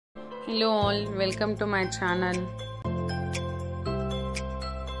Hello all, welcome to my channel.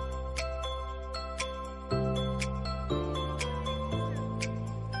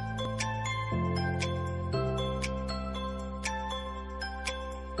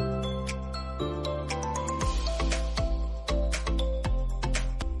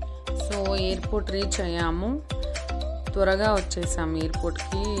 So airport reach అయ్యాము. త్వరగా వచ్చేసాము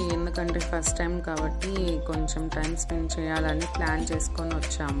ఎయిర్పోర్ట్కి, ఎందుకంటే ఫస్ట్ టైం కాబట్టి కొంచెం టైం స్పెండ్ చేయాలని ప్లాన్ చేసుకొని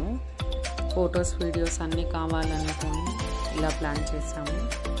వచ్చాము. ఫొటోస్ వీడియోస్ అన్నీ కావాలనుకొని ఇలా ప్లాన్ చేసాము.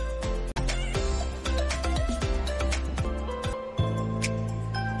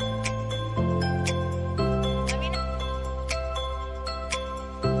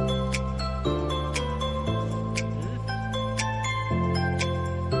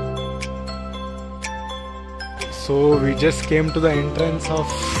 So we just came to the entrance of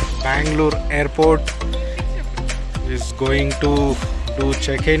Banglore airport. Is going to do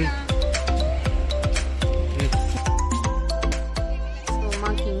check-in. So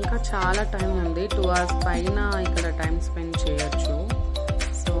మాకు ఇంకా చాలా టైం ఉంది, 2 hours పైన ఇక్కడ టైం స్పెండ్ చేయొచ్చు.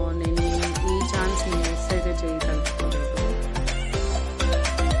 సో నేను ఈ ఛాన్స్ మిస్ అయితే చేయదలుచుకోలేదు.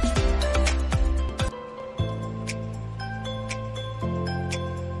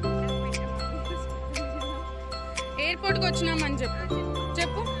 ఎయిర్పోర్ట్కి వచ్చినామని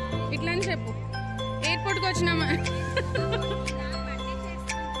చెప్పు ఇట్లా అని చెప్పు. ఎయిర్పోర్ట్కి వచ్చినామా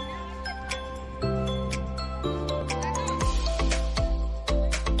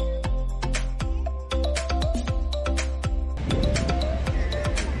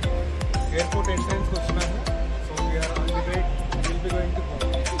Airport entrance వచ్చినాము. So we are on the way. We'll be going to go.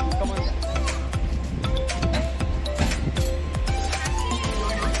 Come on.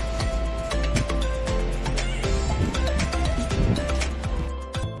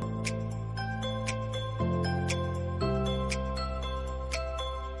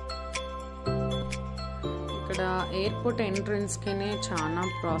 ఇక్కడ ఎయిర్పోర్ట్ ఎంట్రన్స్కినే చాలా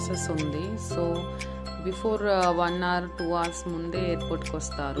ప్రాసెస్ ఉంది. సో బిఫోర్ 1 hour 2 hours ముందే ఎయిర్పోర్ట్కి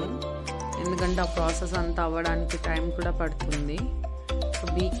వస్తారు, ఎందుకంటే ఆ ప్రాసెస్ అంతా అవ్వడానికి టైం కూడా పడుతుంది. So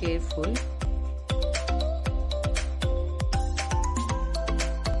be careful.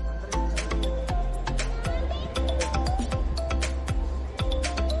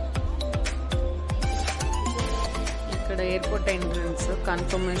 ఇక్కడ ఎయిర్పోర్ట్ ఎంట్రన్స్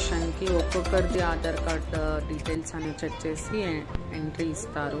కన్ఫర్మేషన్కి ఒక్కొక్కరిది ఆధార్ కార్డ్ డీటెయిల్స్ అని చెక్ చేసి ఎంట్రీ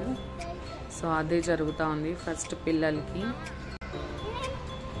ఇస్తారు. సో అదే జరుగుతూ ఉంది ఫస్ట్ పిల్లలకి.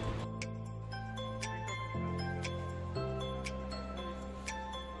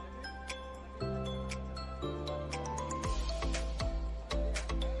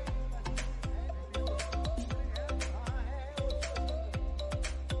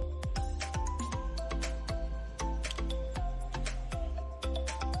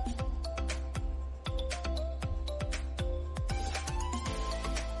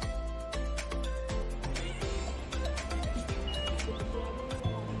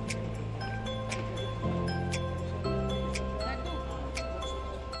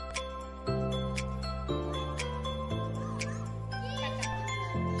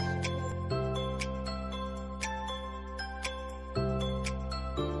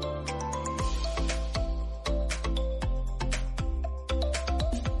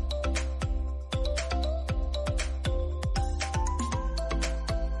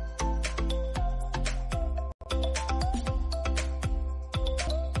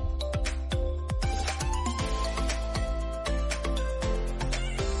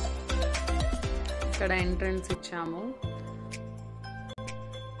 ఇక్కడ ఎంట్రన్స్ ఇచ్చాము.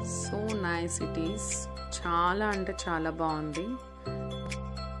 సో నైస్ ఇట్ ఈస్, చాలా అంటే చాలా బాగుంది.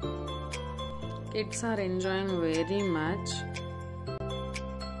 Kids are enjoying very much.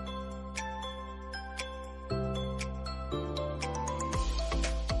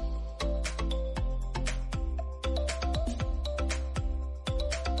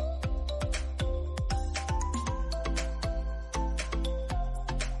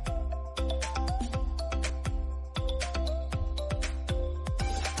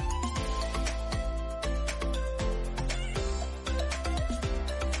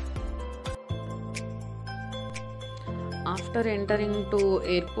 After entering to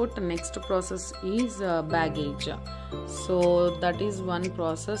airport, next process is baggage. So that is one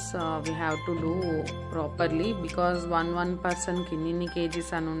process we have to do properly, because one person ki inni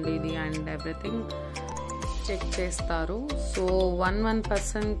kgs అని ఉండేది and everything check చేస్తారు. So one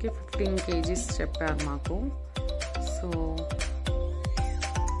person కి 15 kgs చెప్పారు మాకు. So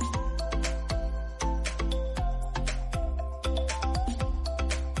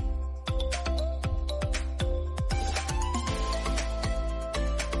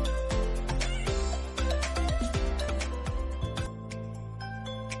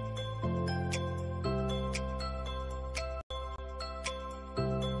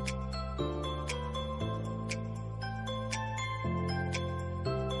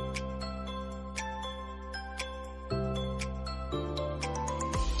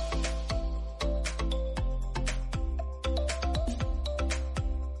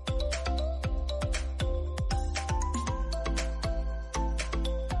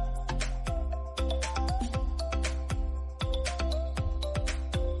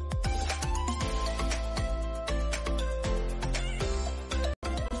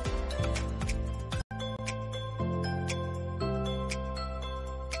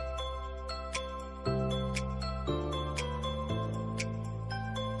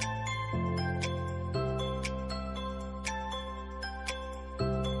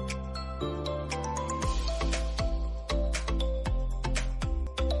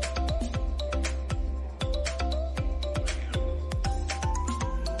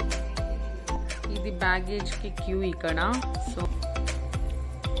baggage కి queue ఇక్కడ. So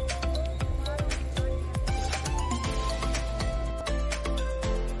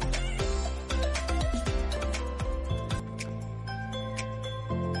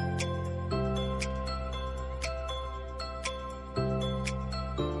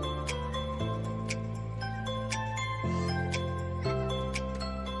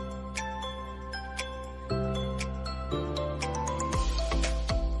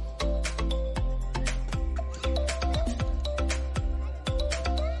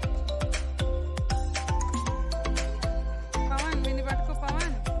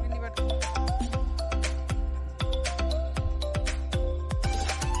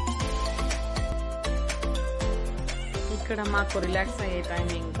ఇక్కడ మాకు రిలాక్స్ అయ్యే టైం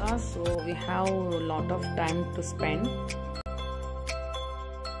ఇంకా. So we have lot of time to spend.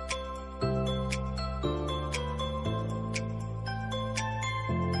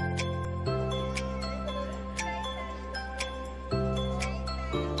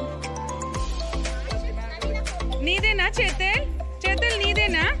 నీదేనా చేతల్? చేతల్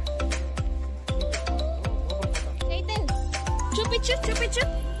నీదేనా? చేతల్ చూపించు చూపించు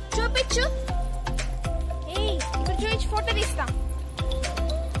చూపించు. ఇక్కడ చూపించు, ఫోటో తీస్తా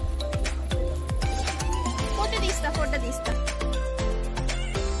ఫోటో తీస్తా ఫోటో తీస్తా.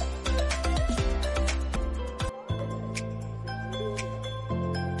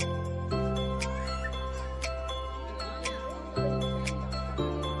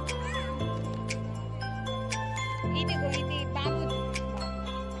 ఇదిగో ఇది బాబుది.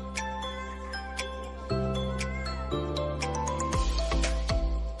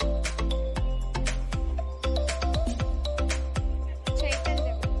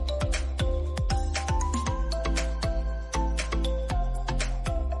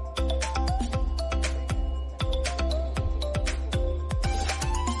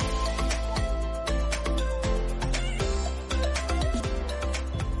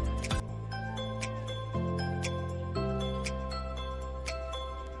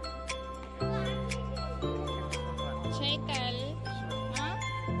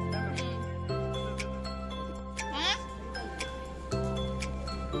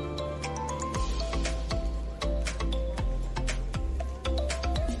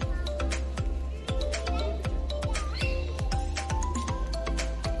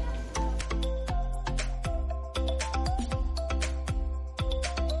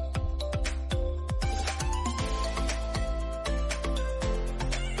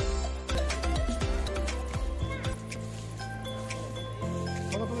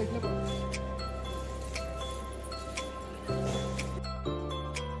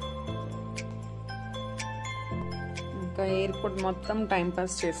 ఇంకా ఎయిర్పోర్ట్ మొత్తం టైం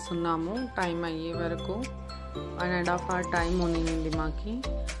పాస్ చేస్తున్నాము. టైం అయ్యే వరకు 1.5 hour టైం ఉన్నింది మాకి.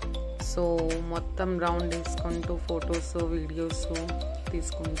 సో మొత్తం రౌండ్ వేసుకుంటూ ఫొటోస్ వీడియోస్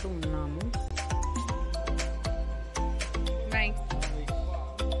తీసుకుంటూ ఉన్నాము.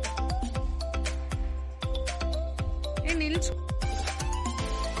 నిల్చు.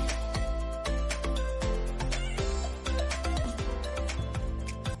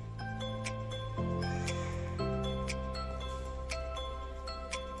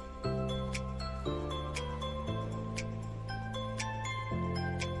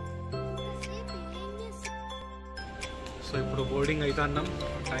 సో ఇప్పుడు బోర్డింగ్ అయితే అన్నాం.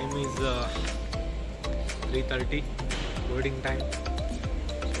 Time is 3:30 boarding time.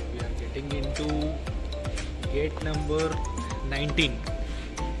 So we are getting in to gate number 19.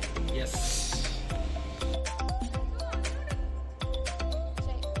 Yes,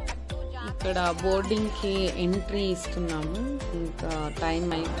 ఇక్కడ బోర్డింగ్కి ఎంట్రీ ఇస్తున్నాము. ఇంకా టైం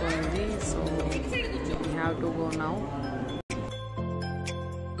అయిపోయింది. So we have to go now.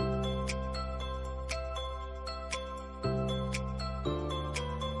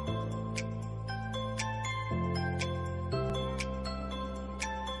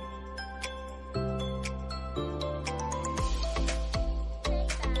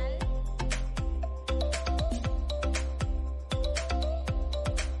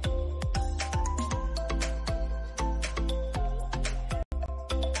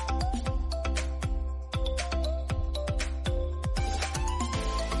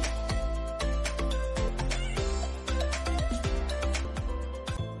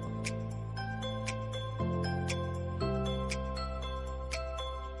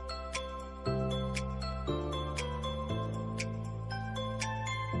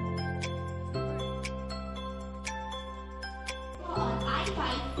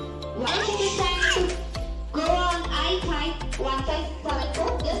 Once it is time to go on I-5 1574,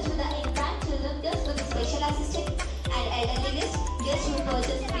 just for the infant children, just for the special assistant and elderly guests, guests who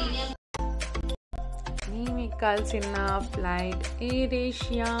purchase premium. ఎక్కాల్సిన flight air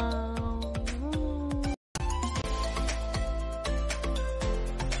Asia.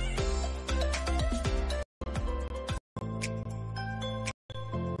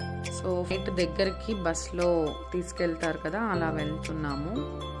 So flight దగ్గరికి బస్లో తీసుకెళ్తారు కదా, అలా వెళ్తున్నాము.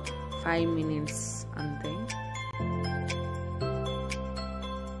 5 minutes అంతే.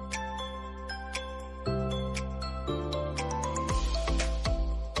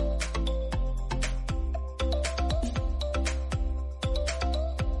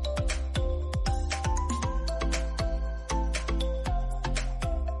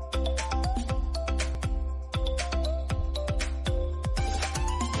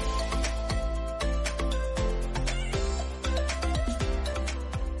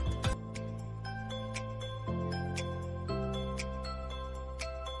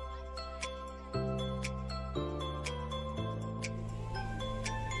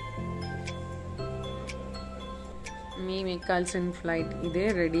 మేము ఎక్కాల్సిన flight ఇదే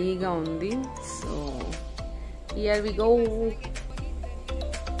రెడీగా ఉంది. So here we go.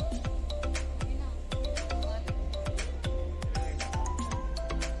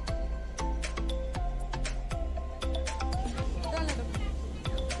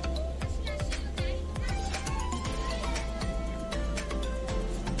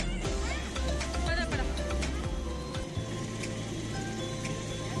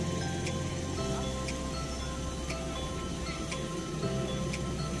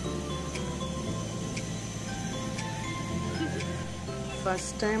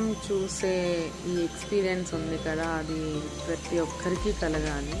 First time చూసే ఈ ఎక్స్పీరియన్స్ ఉంది కదా, అది ప్రతి ఒక్కరికి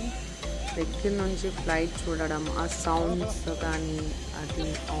కలగాలి. దగ్గర నుంచి ఫ్లైట్ చూడడం, ఆ సౌండ్స్ కానీ, అది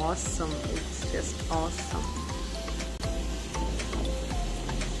awesome. It's just awesome.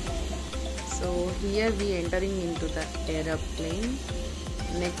 So here we entering in to the aeroplane.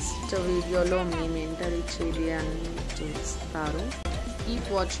 Next వీడియోలో మేము ఎంటర్ ఇచ్చేది అని చూస్తారు. Keep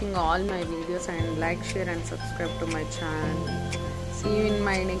watching all my videos and like, share and subscribe to my channel. See you in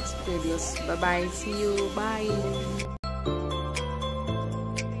my next videos. Bye bye. See you. Bye.